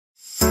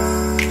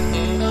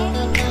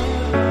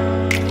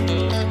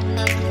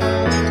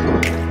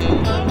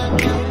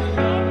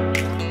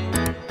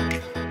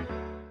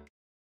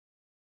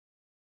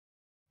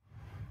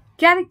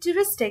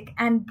Characteristic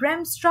and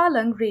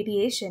Bremsstrahlung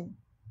radiation.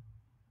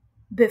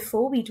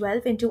 Before we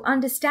delve into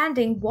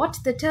understanding what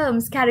the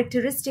terms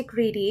characteristic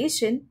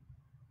radiation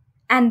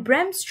and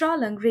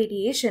Bremsstrahlung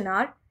radiation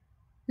are,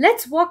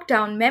 let's walk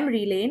down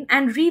memory lane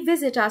and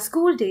revisit our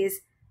school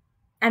days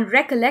and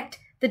recollect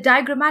the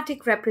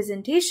diagrammatic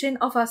representation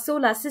of our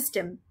solar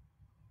system,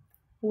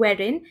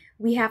 wherein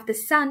we have the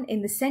Sun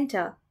in the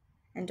center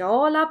and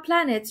all our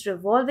planets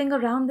revolving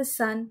around the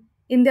Sun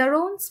in their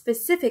own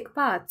specific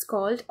paths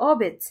called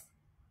orbits.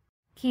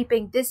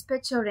 Keeping this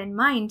picture in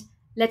mind,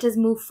 let us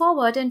move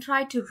forward and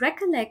try to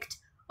recollect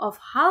of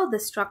how the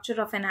structure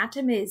of an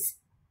atom is.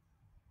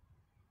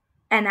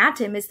 An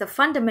atom is the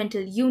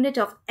fundamental unit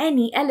of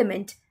any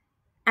element,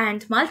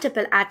 and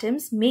multiple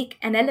atoms make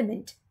an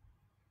element.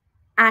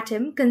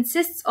 Atom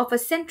consists of a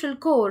central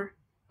core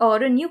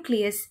or a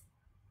nucleus,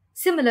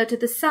 similar to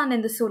the Sun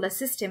in the solar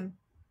system.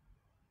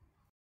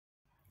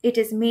 It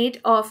is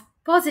made of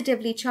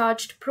positively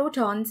charged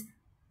protons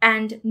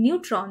and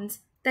neutrons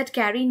that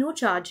carry no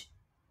charge,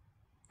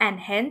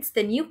 and hence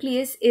the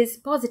nucleus is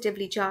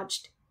positively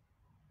charged.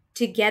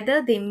 Together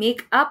they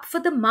make up for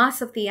the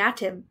mass of the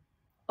atom,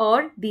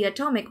 or the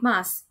atomic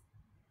mass.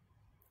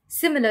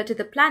 Similar to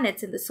the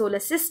planets in the solar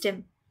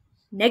system,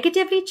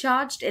 negatively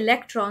charged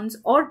electrons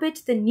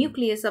orbit the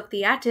nucleus of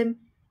the atom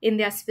in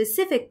their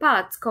specific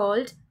paths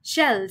called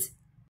shells.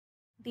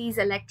 These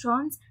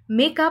electrons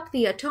make up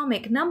the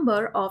atomic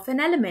number of an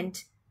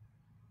element.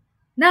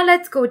 Now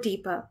let's go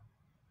deeper.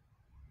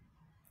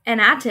 An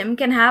atom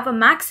can have a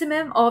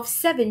maximum of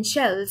 7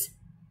 shells,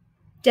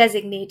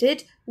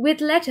 designated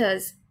with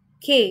letters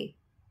K,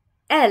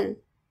 L,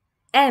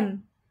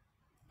 M,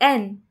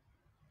 N,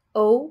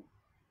 O,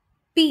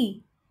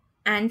 P,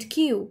 and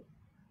Q,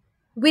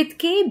 with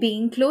K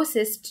being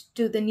closest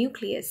to the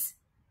nucleus.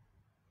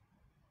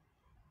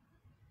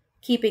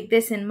 Keeping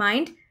this in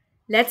mind,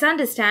 let's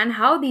understand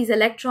how these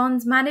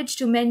electrons manage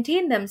to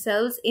maintain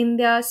themselves in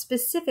their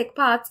specific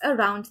paths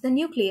around the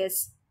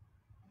nucleus.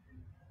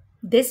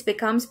 This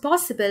becomes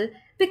possible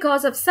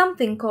because of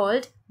something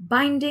called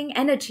binding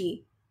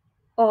energy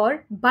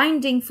or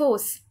binding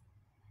force.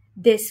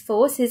 This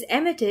force is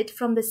emitted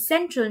from the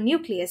central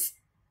nucleus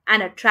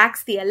and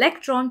attracts the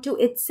electron to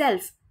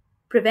itself,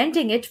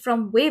 preventing it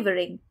from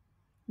wavering,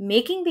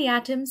 making the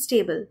atom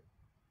stable.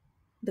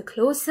 The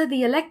closer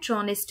the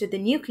electron is to the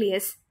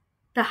nucleus,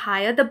 the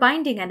higher the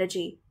binding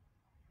energy.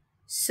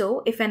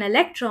 So, if an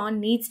electron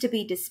needs to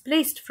be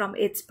displaced from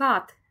its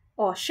path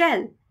or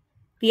shell,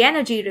 the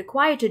energy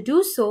required to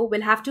do so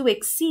will have to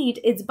exceed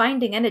its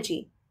binding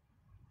energy.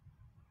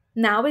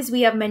 Now, as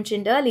we have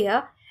mentioned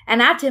earlier, an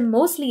atom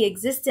mostly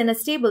exists in a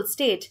stable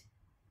state,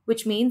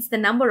 which means the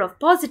number of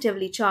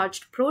positively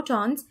charged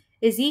protons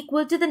is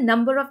equal to the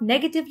number of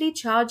negatively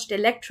charged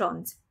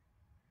electrons.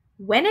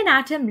 When an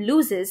atom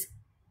loses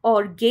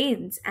or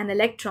gains an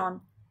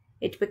electron,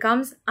 it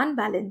becomes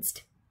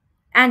unbalanced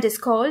and is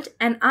called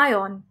an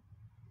ion.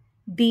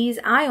 These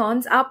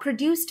ions are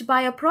produced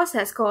by a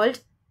process called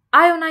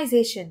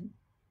ionization,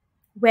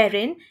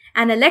 wherein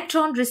an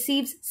electron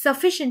receives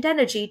sufficient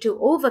energy to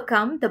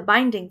overcome the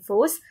binding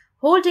force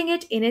holding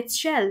it in its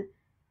shell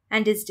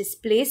and is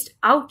displaced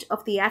out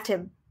of the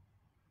atom.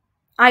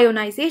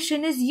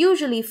 Ionization is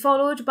usually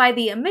followed by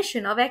the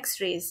emission of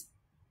X-rays.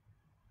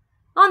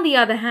 On the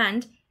other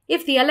hand,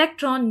 if the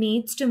electron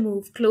needs to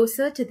move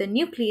closer to the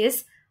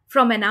nucleus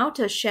from an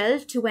outer shell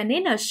to an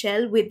inner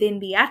shell within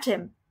the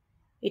atom,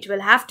 it will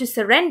have to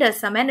surrender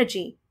some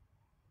energy.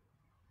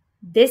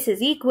 This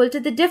is equal to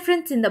the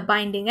difference in the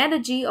binding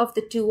energy of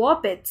the two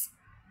orbits,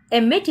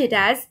 emitted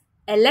as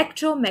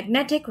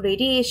electromagnetic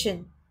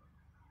radiation.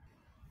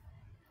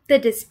 The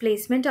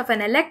displacement of an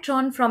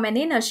electron from an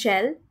inner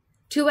shell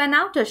to an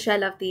outer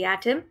shell of the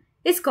atom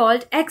is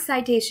called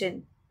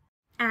excitation,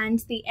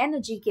 and the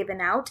energy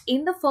given out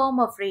in the form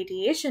of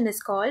radiation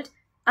is called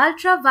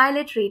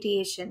ultraviolet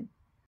radiation.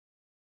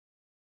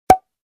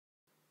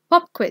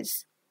 Pop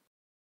quiz.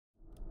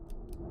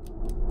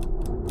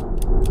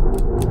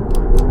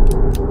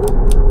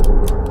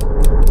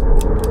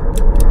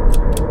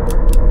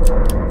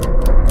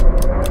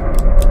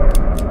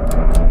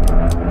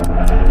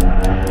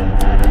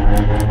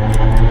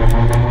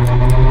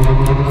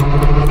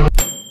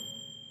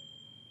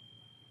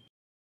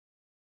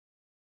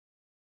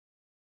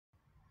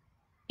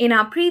 In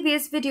our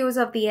previous videos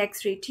of the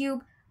X-ray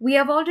tube, we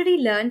have already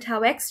learned how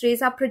X-rays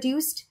are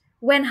produced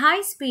when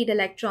high-speed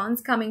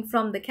electrons coming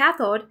from the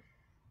cathode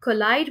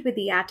collide with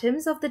the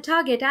atoms of the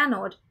target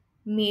anode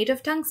made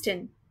of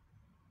tungsten.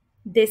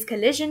 This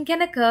collision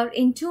can occur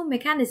in two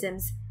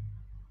mechanisms,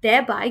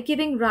 thereby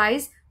giving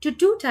rise to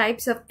two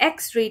types of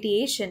X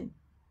radiation: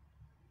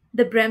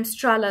 the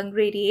Bremsstrahlung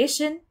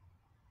radiation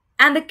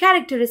and the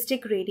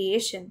characteristic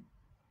radiation.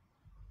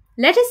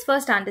 Let us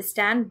first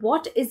understand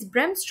what is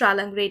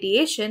Bremsstrahlung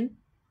radiation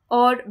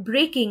or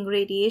braking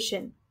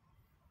radiation.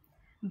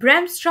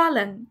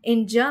 Bremsstrahlung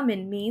in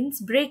German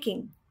means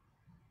braking.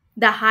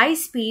 The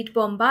high-speed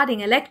bombarding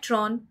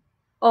electron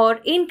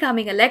or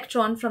incoming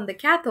electron from the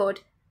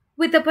cathode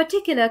with a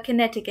particular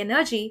kinetic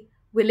energy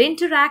will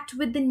interact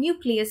with the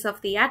nucleus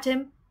of the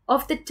atom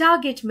of the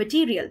target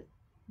material,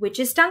 which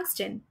is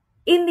tungsten,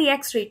 in the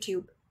X-ray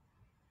tube.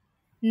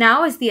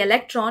 Now, as the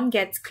electron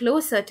gets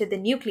closer to the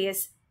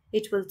nucleus,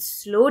 it will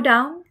slow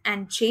down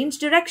and change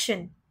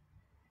direction.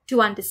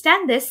 To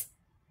understand this,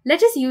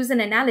 let us use an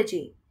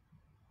analogy.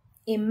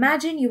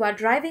 Imagine you are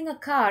driving a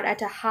car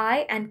at a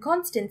high and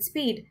constant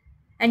speed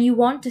and you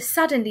want to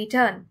suddenly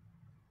turn.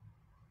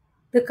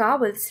 The car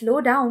will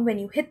slow down when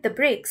you hit the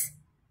brakes,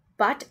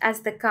 but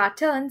as the car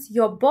turns,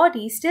 your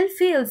body still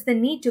feels the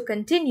need to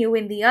continue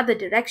in the other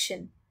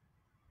direction.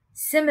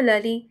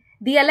 Similarly,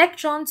 the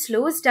electron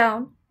slows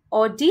down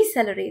or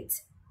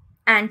decelerates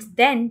and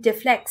then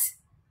deflects.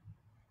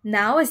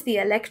 Now, as the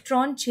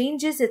electron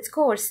changes its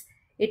course,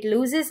 it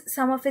loses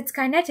some of its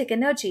kinetic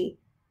energy,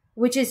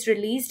 which is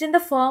released in the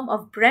form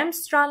of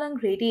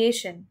Bremsstrahlung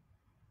radiation.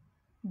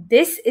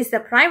 This is the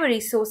primary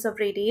source of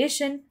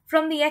radiation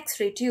from the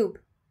X-ray tube.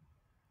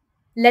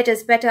 Let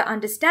us better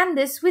understand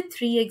this with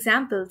 3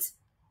 examples.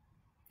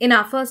 In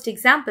our first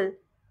example,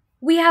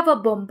 we have a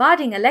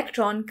bombarding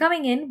electron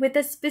coming in with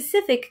a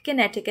specific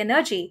kinetic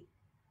energy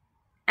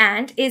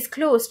and is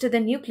close to the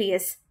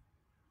nucleus.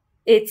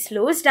 It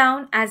slows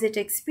down as it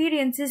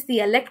experiences the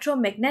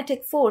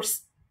electromagnetic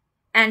force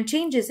and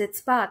changes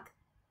its path.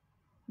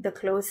 The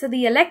closer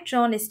the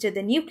electron is to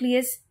the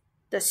nucleus,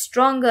 the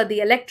stronger the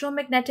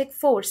electromagnetic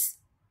force.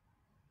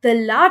 The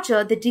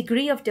larger the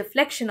degree of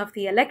deflection of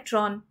the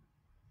electron,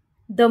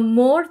 the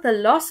more the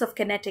loss of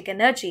kinetic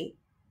energy,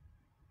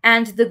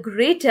 and the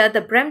greater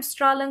the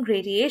Bremsstrahlung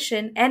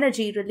radiation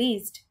energy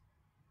released.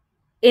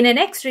 In an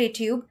X-ray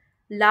tube,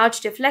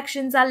 large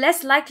deflections are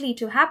less likely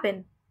to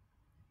happen,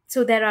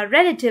 so there are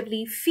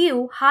relatively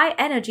few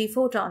high-energy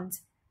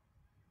photons.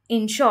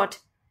 In short,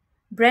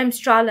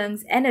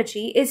 Bremsstrahlung's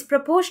energy is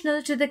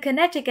proportional to the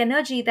kinetic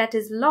energy that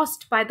is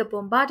lost by the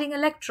bombarding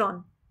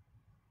electron.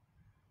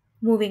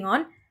 Moving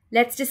on,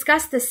 let's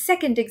discuss the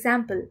second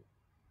example.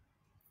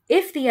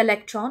 If the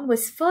electron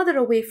was further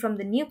away from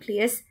the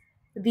nucleus,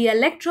 the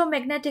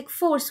electromagnetic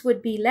force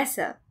would be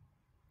lesser.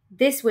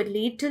 This would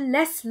lead to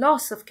less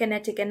loss of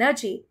kinetic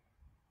energy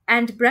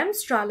and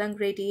Bremsstrahlung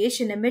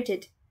radiation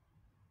emitted.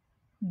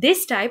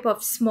 This type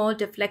of small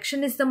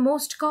deflection is the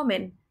most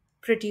common,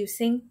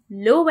 producing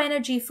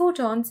low-energy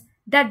photons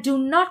that do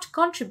not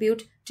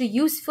contribute to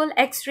useful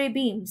X-ray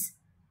beams.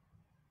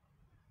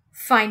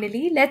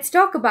 Finally, let's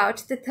talk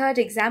about the third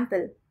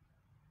example.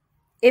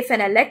 If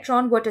an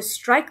electron were to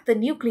strike the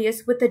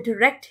nucleus with a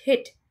direct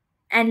hit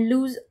and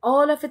lose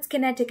all of its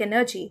kinetic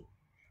energy,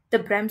 the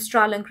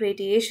Bremsstrahlung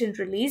radiation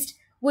released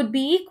would be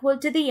equal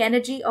to the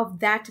energy of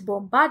that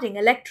bombarding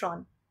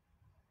electron.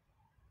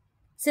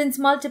 Since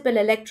multiple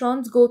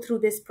electrons go through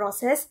this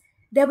process,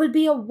 there will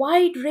be a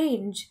wide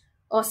range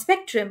or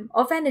spectrum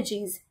of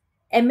energies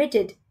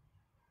emitted.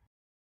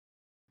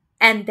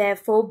 And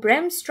therefore,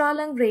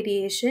 Bremsstrahlung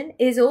radiation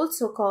is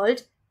also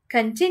called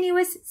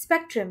continuous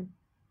spectrum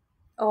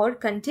or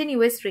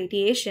continuous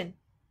radiation.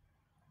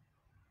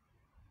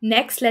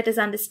 Next, let us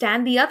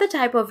understand the other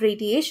type of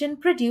radiation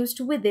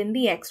produced within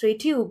the X-ray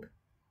tube,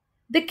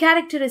 the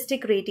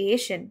characteristic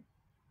radiation.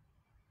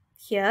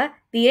 Here,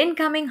 the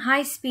incoming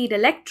high-speed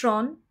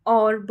electron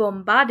or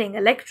bombarding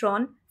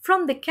electron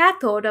from the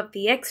cathode of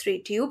the X-ray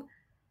tube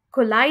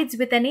collides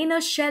with an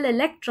inner shell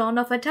electron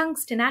of a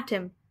tungsten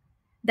atom,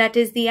 that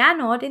is the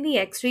anode in the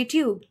X-ray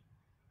tube.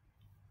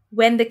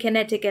 When the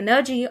kinetic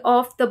energy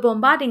of the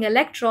bombarding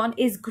electron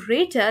is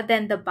greater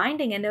than the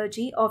binding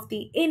energy of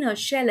the inner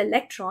shell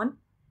electron,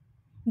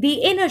 the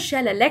inner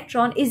shell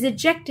electron is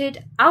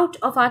ejected out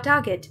of our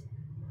target,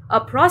 a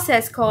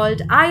process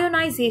called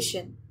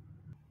ionization.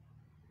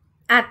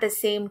 At the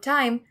same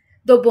time,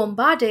 the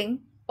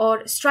bombarding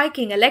or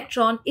striking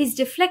electron is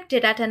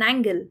deflected at an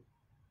angle.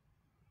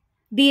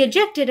 The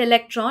ejected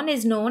electron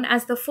is known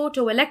as the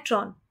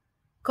photoelectron,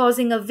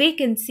 causing a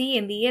vacancy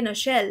in the inner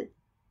shell.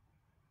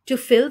 To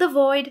fill the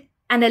void,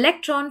 an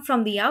electron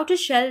from the outer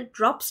shell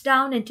drops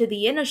down into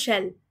the inner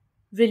shell,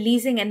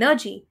 releasing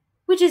energy,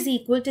 which is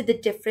equal to the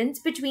difference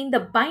between the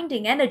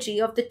binding energy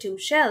of the two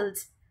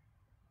shells.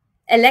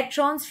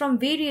 Electrons from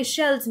various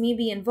shells may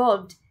be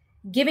involved,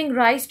 giving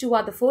rise to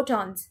other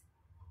photons.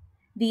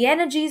 The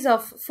energies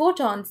of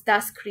photons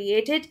thus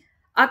created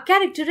are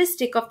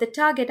characteristic of the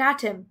target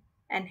atom,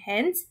 and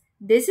hence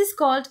this is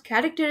called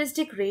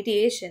characteristic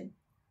radiation.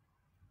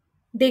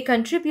 They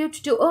contribute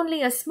to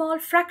only a small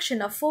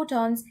fraction of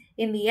photons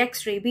in the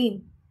X-ray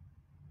beam.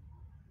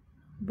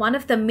 One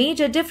of the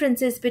major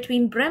differences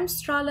between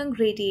Bremsstrahlung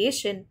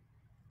radiation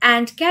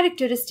and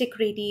characteristic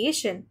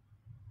radiation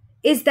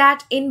is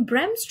that in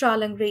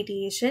Bremsstrahlung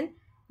radiation,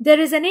 there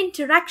is an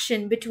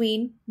interaction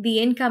between the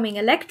incoming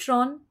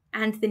electron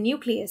and the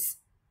nucleus,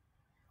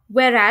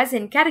 whereas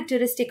in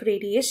characteristic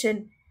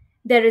radiation,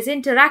 there is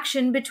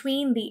interaction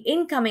between the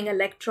incoming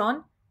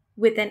electron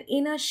with an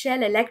inner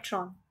shell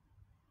electron.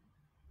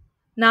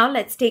 Now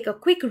let's take a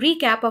quick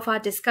recap of our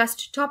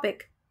discussed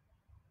topic.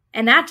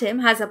 An atom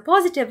has a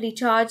positively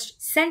charged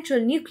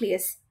central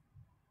nucleus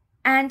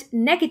and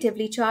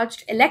negatively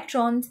charged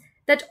electrons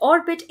that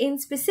orbit in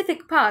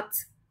specific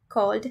paths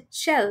called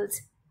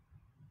shells.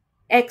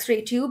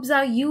 X-ray tubes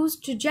are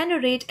used to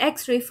generate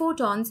X-ray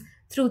photons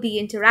through the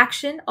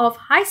interaction of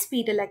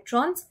high-speed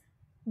electrons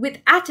with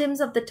atoms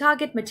of the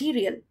target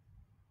material.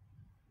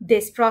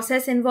 This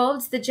process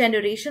involves the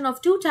generation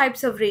of two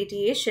types of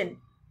radiation: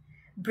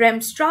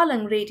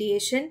 Bremsstrahlung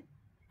radiation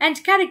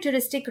and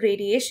characteristic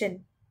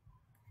radiation.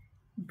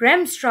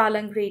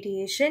 Bremsstrahlung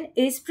radiation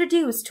is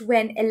produced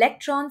when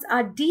electrons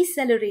are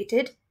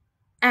decelerated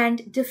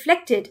and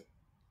deflected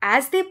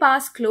as they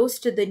pass close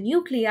to the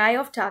nuclei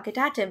of target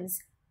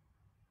atoms.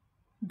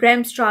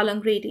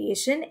 Bremsstrahlung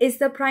radiation is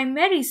the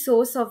primary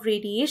source of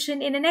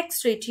radiation in an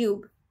X-ray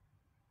tube.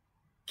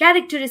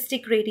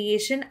 Characteristic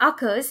radiation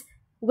occurs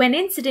when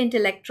incident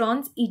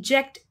electrons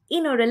eject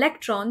inner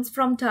electrons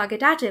from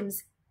target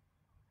atoms,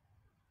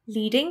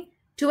 leading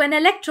to an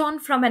electron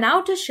from an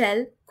outer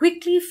shell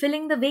quickly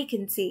filling the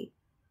vacancy.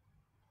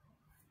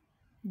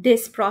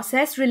 This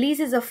process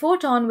releases a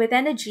photon with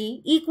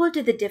energy equal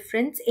to the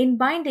difference in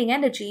binding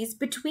energies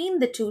between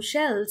the two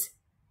shells.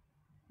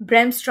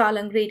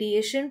 Bremsstrahlung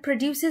radiation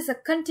produces a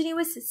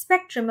continuous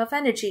spectrum of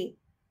energy,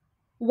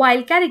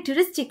 while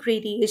characteristic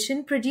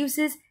radiation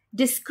produces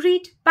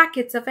discrete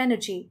packets of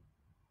energy.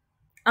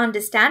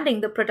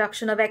 Understanding the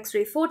production of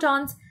X-ray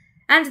photons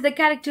and the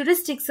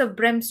characteristics of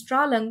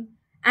Bremsstrahlung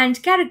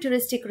and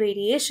characteristic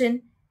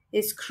radiation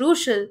is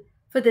crucial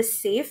for the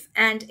safe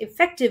and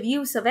effective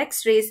use of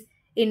X-rays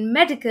in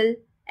medical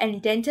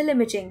and dental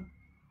imaging.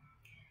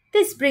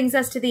 This brings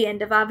us to the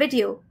end of our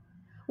video.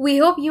 We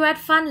hope you had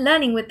fun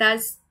learning with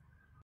us.